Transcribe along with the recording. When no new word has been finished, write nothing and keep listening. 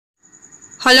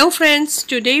Hello friends,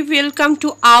 today welcome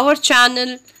to our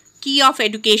channel Key of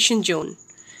Education Zone.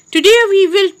 Today we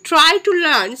will try to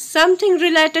learn something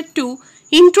related to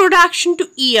Introduction to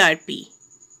ERP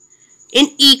in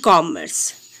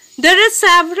e-commerce. There are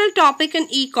several topics in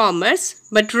e-commerce,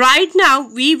 but right now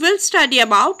we will study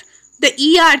about the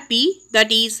ERP,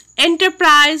 that is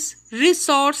Enterprise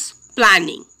Resource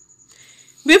Planning.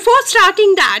 Before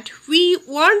starting that, we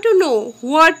want to know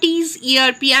what is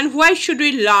ERP and why should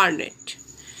we learn it.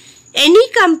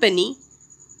 Any company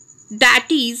that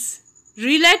is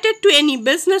related to any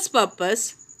business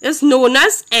purpose is known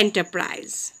as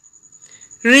enterprise.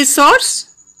 Resource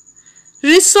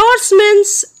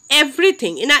means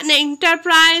everything in an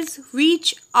enterprise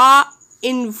which are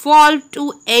involved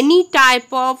to any type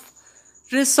of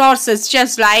resources,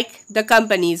 just like the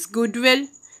company's goodwill,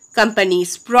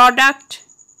 company's product,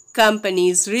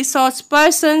 company's resource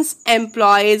persons,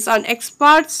 employees and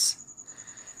experts,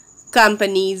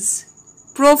 company's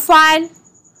profile,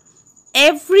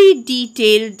 every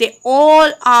detail, they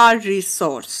all are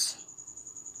resource.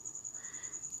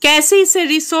 कैसे इसे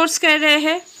resource कह रहे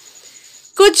हैं?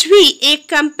 कुछ भी एक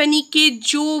company के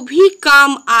जो भी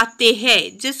काम आते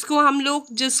हैं जिसको हम लोग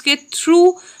जिसके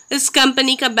थ्रू इस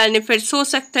कंपनी का बेनिफिट्स हो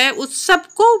सकता है उस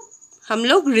सबको हम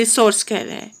लोग रिसोर्स कह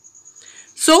रहे हैं.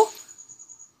 सो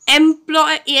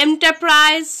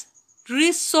enterprise,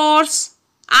 resource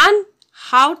and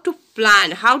how to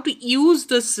plan, how to use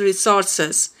these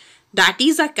resources, that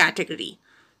is a category.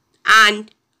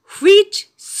 And which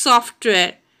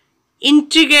software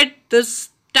integrate this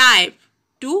type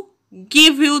to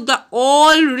give you the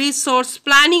all resource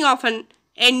planning of an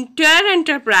entire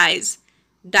enterprise,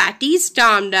 that is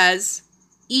termed as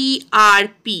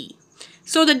ERP.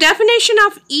 So the definition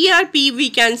of ERP, we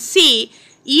can say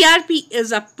ERP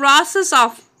is a process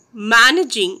of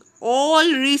managing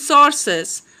all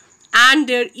resources and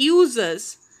their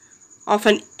users of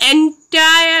an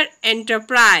entire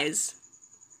enterprise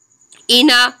in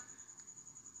a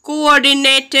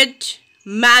coordinated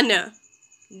manner,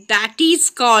 that is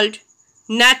called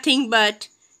nothing but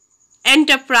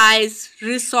enterprise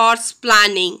resource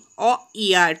planning or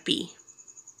ERP.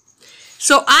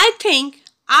 So I think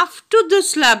after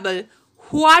this level,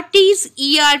 what is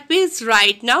ERP is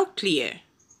right now clear.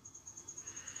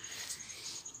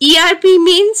 ERP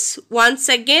means, once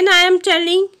again I am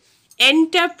telling,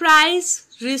 enterprise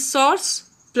resource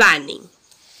planning.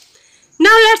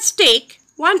 Now let's take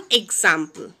one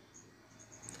example.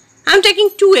 I am taking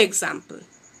two examples.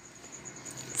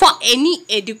 For any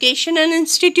educational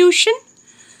institution,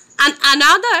 and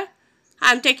another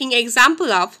I am taking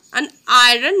example of an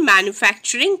iron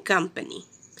manufacturing company.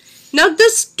 Now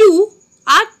these two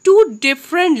are two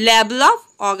different level of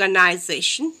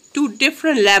organization, two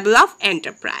different level of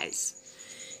enterprise.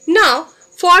 Now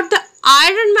for the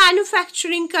iron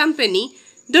manufacturing company,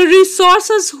 the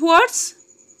resources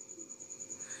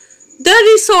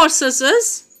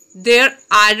is their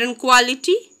iron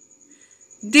quality,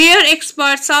 their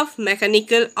experts of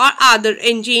mechanical or other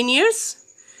engineers,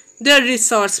 the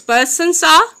resource persons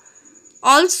are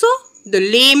also the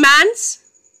layman's,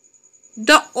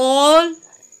 the all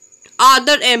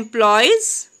other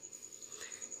employees,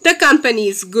 the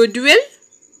company's goodwill,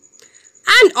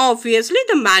 and obviously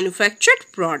the manufactured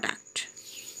product.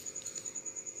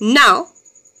 Now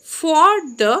for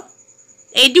the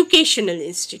educational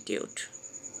institute,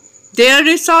 their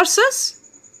resources,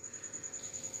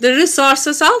 the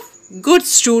resources of good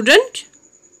student,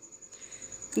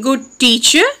 good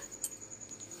teacher,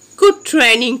 good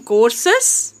training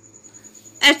courses,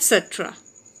 etc.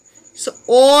 So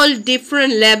all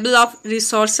different level of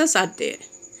resources are there.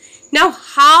 Now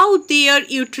how they are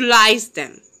utilized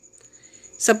them?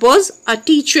 Suppose a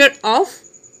teacher of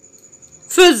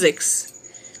physics,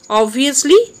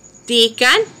 obviously they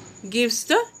can give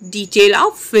the detail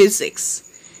of physics.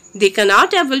 They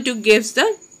cannot able to give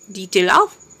the detail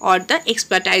of or the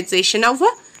expertization of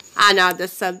another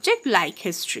subject like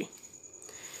history.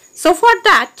 So for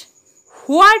that,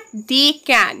 what they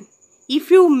can,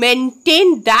 if you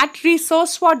maintain that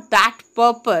resource for that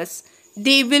purpose,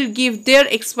 they will give their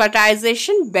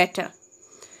expertization better.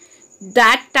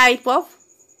 That type of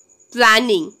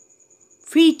planning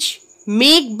which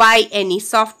made by any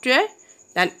software,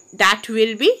 then that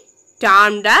will be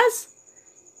termed as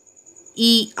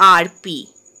ERP.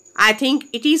 I think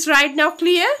it is right now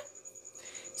clear.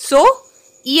 So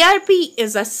ERP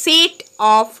is a set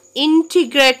of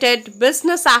integrated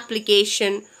business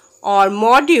application or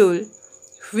module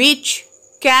which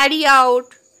carry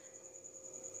out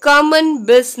common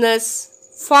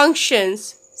business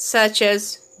functions such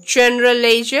as general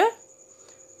ledger,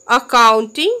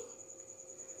 accounting,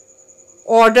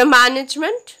 order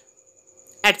management,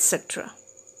 etc.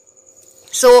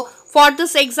 So for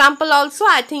this example also,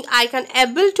 I think I can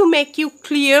able to make you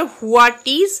clear what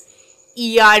is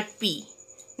ERP.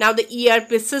 Now the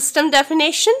ERP system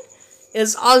definition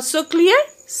is also clear.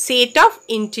 Set of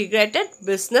integrated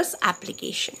business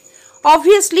application.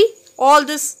 Obviously all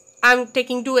this, I'm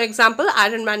taking two examples,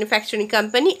 iron manufacturing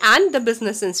company and the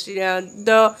business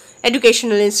the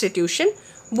educational institution.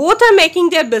 Both are making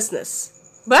their business,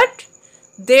 but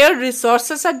their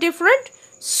resources are different,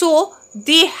 so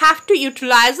they have to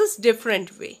utilize this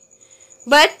different way.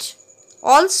 But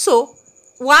also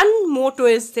one motto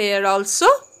is there also,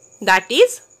 that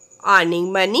is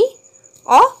earning money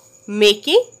or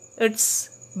making its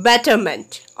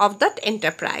betterment of that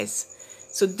enterprise.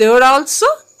 So there also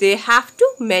they have to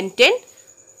maintain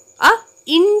an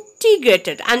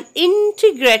integrated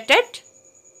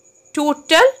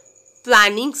total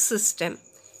planning system,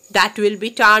 that will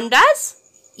be termed as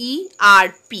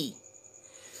ERP.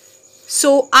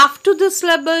 So after this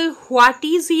level, what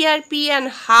is ERP and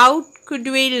how could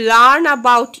we learn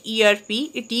about ERP?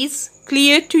 It is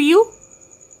clear to you.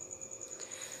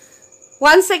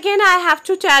 Once again, I have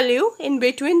to tell you in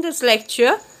between this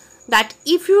lecture that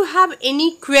if you have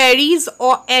any queries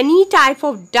or any type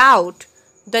of doubt,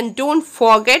 then don't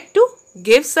forget to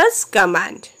give us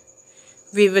command.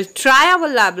 We will try our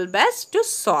level best to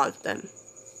solve them.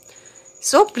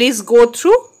 So please go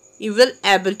through, you will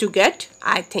able to get,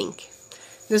 I think.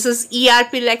 This is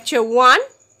ERP lecture 1.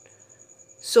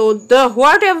 So the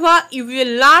whatever you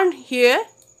will learn here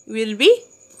will be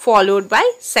followed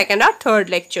by second or third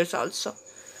lectures also.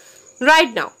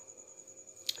 Right now,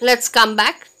 let's come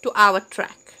back to our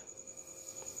track.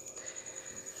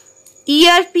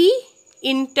 ERP,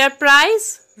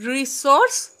 Enterprise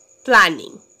Resource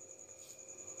Planning.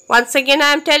 Once again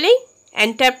I am telling,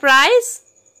 enterprise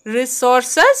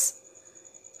resources,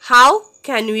 how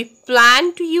can we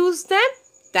plan to use them?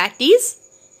 That is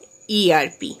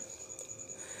ERP.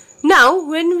 Now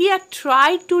when we are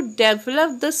trying to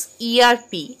develop this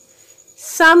ERP,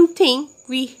 something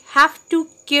we have to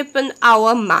keep in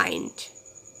our mind.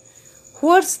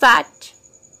 What's that?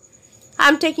 I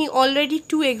am taking already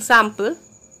two examples.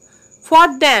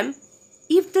 For them,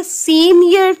 if the same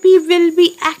ERP will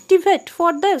be activate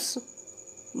for this?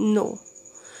 No.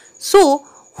 So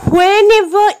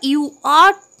whenever you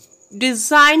are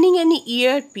designing any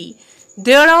ERP,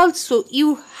 there also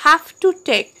you have to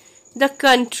take the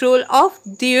control of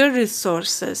their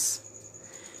resources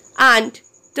and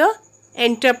the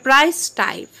enterprise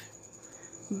type,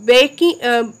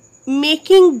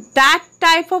 making that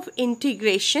type of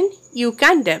integration you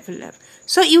can develop.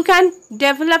 So you can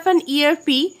develop an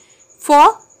ERP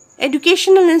for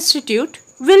educational institute,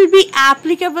 will be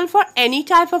applicable for any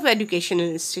type of educational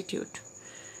institute,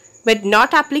 but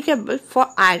not applicable for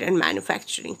iron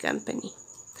manufacturing company,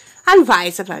 and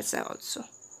vice versa also.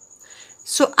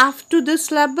 So after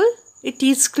this level, it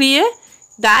is clear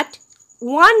that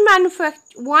one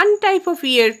type of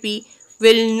ERP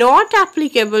will not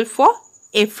applicable for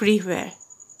everywhere.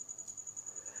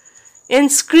 In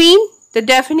screen, the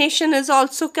definition is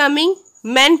also coming,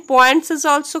 main points is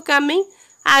also coming,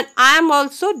 and I am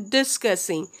also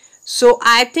discussing. So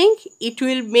I think it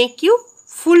will make you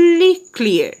fully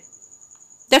clear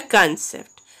the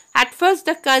concept. At first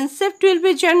the concept will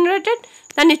be generated,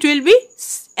 then it will be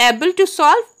able to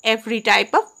solve every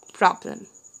type of problem.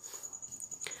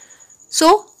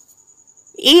 So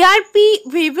ERP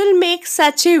we will make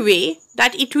such a way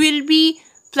that it will be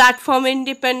platform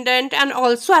independent and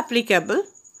also applicable,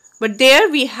 but there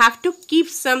we have to keep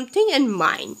something in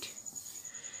mind,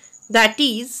 that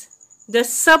is the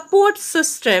support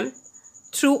system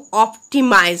through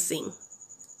optimizing.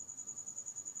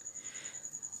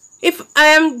 If I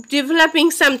am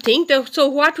developing something, so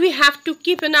what we have to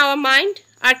keep in our mind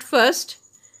at first,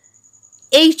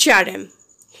 HRM,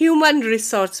 human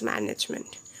resource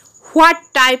management. What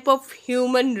type of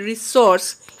human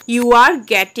resource you are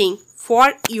getting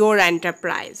for your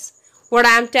enterprise? What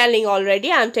I am telling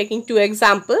already, I am taking two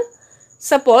examples.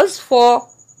 Suppose for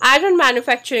iron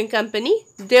manufacturing company,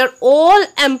 they're all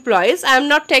employees. I am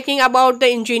not talking about the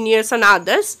engineers and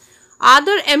others.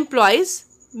 Other employees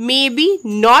maybe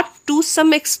not to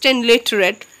some extent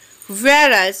literate,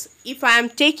 whereas if I am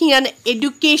taking an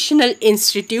educational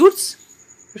institutes,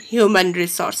 human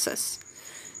resources,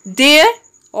 there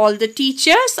all the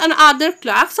teachers and other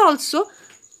clerks also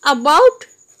about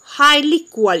highly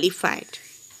qualified.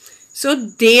 So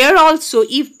there also,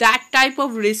 if that type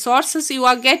of resources you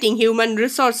are getting, human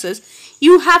resources,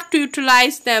 you have to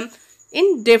utilize them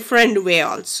in different way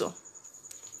also.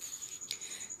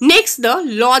 Next, the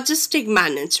logistic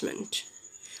management.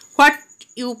 What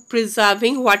you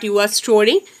preserving, what you are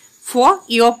storing for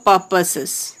your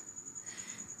purposes.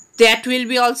 That will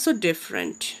be also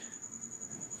different.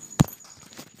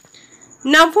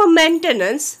 Now for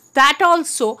maintenance, that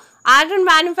also iron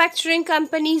manufacturing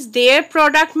companies, their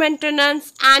product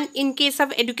maintenance, and in case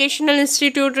of educational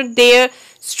institute, their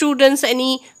students,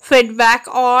 any feedback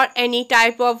or any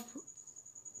type of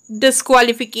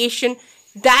disqualification,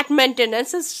 that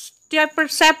maintenance is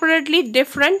separately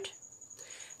different.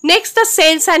 Next, the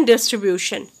sales and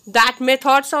distribution. That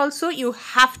methods also you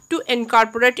have to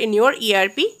incorporate in your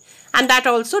ERP, and that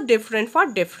also different for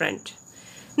different.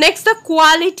 Next, the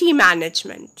quality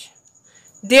management.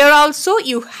 There also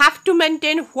you have to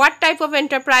maintain what type of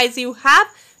enterprise you have,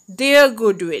 their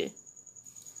goodwill.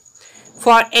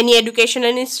 For any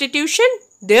educational institution,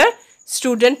 their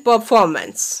student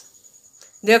performance,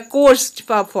 their course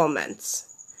performance.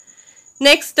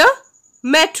 Next, the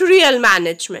material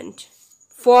management.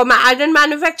 For iron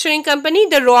manufacturing company,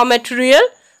 the raw material,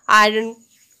 iron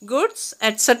goods,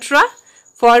 etc.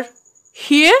 For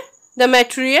here, the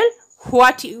material,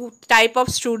 what type of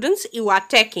students you are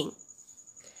taking.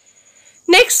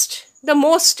 Next, the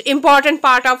most important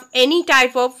part of any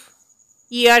type of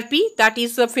ERP, that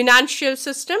is the financial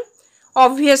system.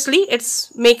 Obviously,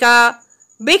 it's make a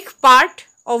big part,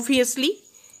 obviously,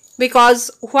 because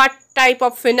what type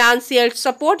of financial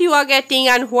support you are getting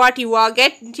and what you are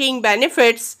getting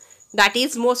benefits, that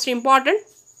is most important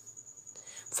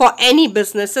for any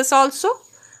businesses also.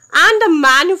 And the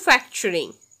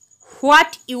manufacturing,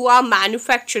 what you are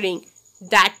manufacturing,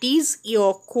 that is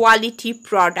your quality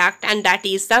product, and that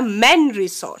is the main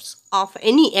resource of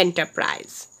any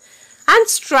enterprise. And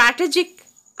strategic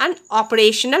and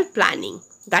operational planning,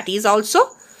 that is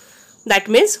also, that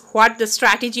means what the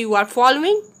strategy you are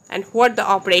following and what the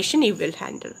operation you will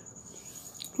handle.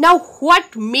 Now,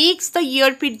 what makes the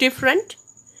ERP different?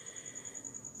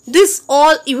 This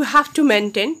all you have to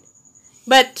maintain,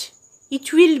 but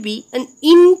it will be an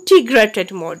integrated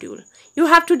module. You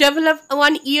have to develop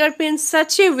one ERP in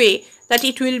such a way that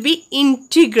it will be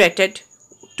integrated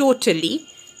totally.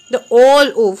 The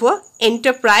all over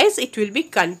enterprise, it will be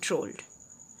controlled.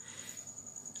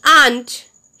 And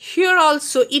here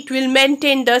also it will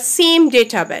maintain the same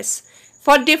database.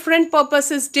 For different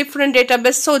purposes, different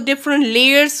database, so different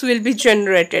layers will be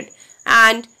generated.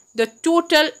 And the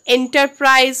total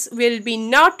enterprise will be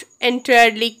not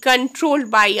entirely controlled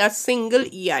by a single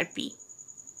ERP.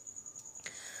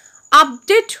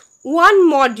 Update one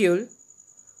module,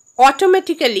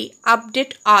 automatically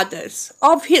update others.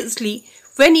 Obviously,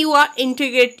 when you are in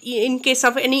case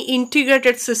of any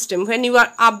integrated system, when you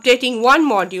are updating one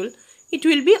module, it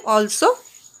will be also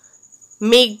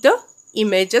make the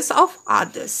images of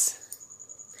others.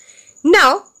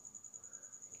 Now,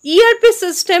 ERP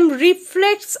system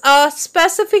reflects a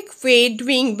specific way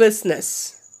doing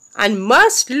business and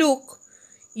must look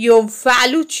your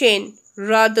value chain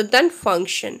rather than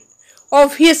function.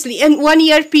 Obviously, and one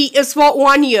ERP is for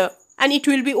 1 year and it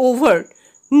will be over.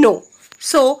 No.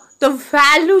 So, the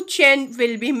value chain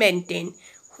will be maintained.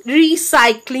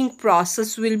 Recycling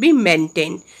process will be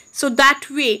maintained. So, that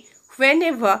way,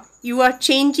 whenever you are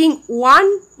changing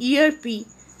one ERP,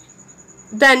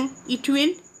 then it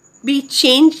will be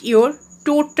change your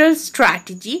total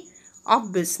strategy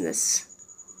of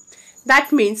business.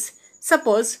 That means,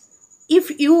 suppose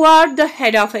if you are the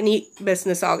head of any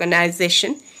business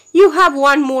organization, you have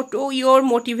one motto, your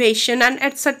motivation, and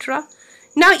etc.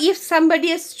 Now, if somebody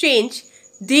has changed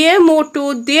their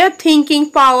motto, their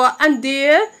thinking power, and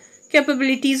their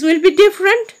capabilities will be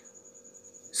different.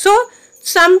 So,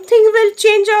 something will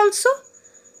change also.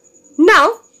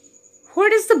 Now,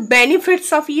 what is the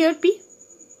benefits of ERP?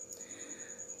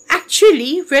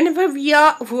 Actually, whenever we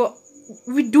are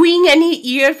doing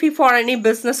any ERP for any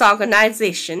business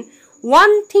organization,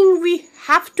 one thing we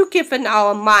have to keep in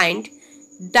our mind,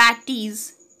 that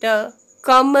is the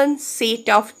common set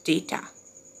of data.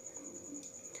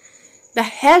 The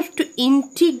help to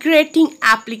integrating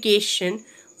application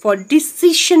for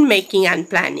decision making and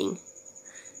planning,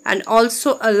 and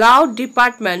also allow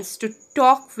departments to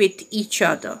talk with each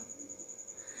other.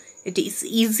 It is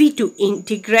easy to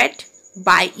integrate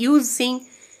by using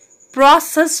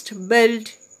process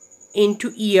built into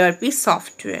ERP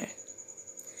software.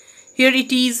 Here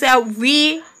it is a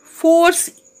way force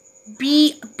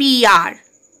BPR,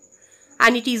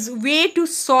 and it is way to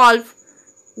solve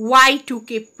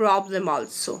Y2K problem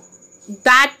also.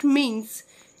 That means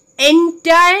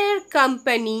entire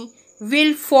company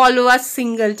will follow a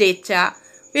single data,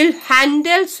 will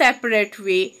handle separate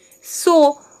way,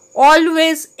 so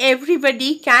always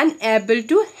everybody can able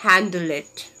to handle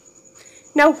it.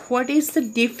 Now, what is the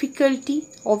difficulty?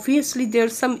 Obviously,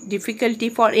 there's some difficulty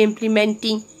for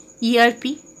implementing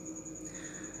ERP.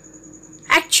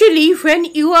 Actually, when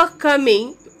you are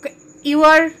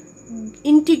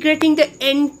integrating the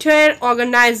entire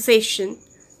organization,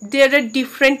 there are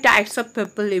different types of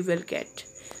people you will get.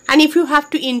 And if you have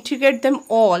to integrate them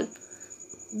all,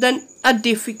 then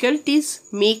difficulties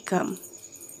may come.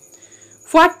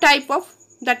 What type of,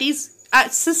 that is a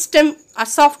system, a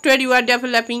software you are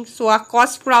developing, so a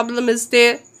cost problem is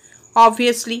there,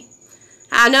 obviously.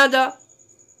 Another,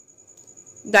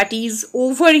 that is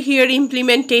over here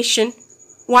implementation.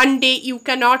 One day you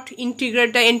cannot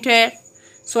integrate the entire,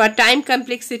 so a time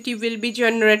complexity will be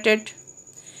generated.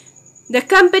 The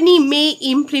company may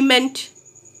implement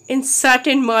in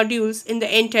certain modules in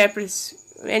the entire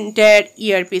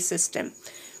ERP system.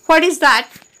 What is that?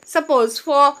 Suppose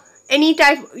for any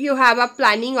type, you have a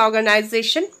planning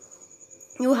organization,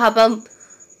 you have a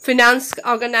finance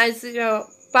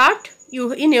part,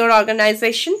 in your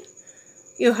organization,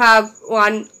 you have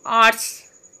one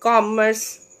arts,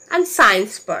 commerce and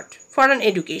science part for an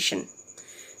education.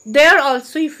 There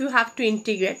also, if you have to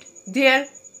integrate, their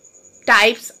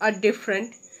types are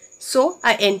different, so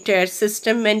an entire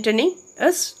system maintaining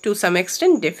is to some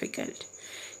extent difficult.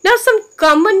 Now, some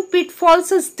common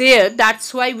pitfalls is there.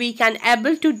 That's why we can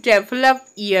able to develop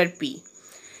ERP.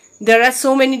 There are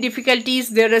so many difficulties,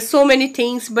 there are so many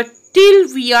things, but still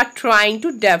we are trying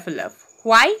to develop.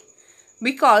 Why?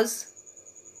 Because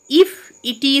if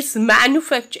it is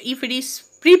manufactured, if it is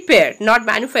prepared, not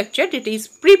manufactured, it is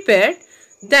prepared,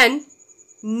 then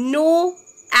no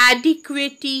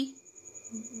adequate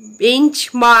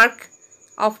benchmark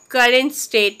of current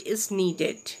state is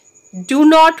needed. Do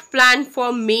not plan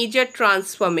for major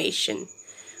transformation.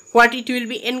 What it will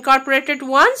be incorporated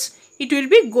once, it will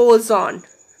be goes on,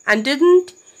 and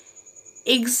didn't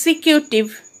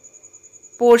executive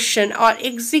portion or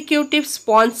executive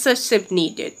sponsorship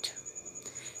needed.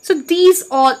 So these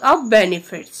all are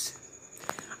benefits.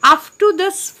 After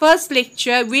this first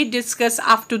lecture, we discuss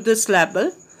up to this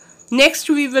level. Next,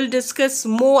 we will discuss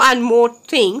more and more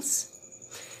things.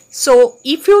 So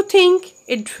if you think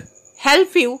it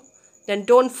help you, then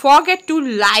don't forget to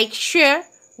like, share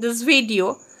this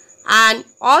video, and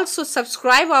also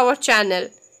subscribe our channel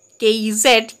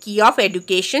KEZ, Key of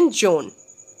Education Zone.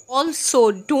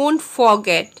 Also, don't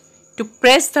forget to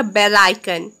press the bell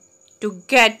icon to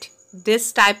get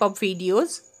this type of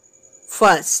videos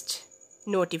first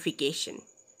notification.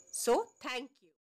 So, thank you.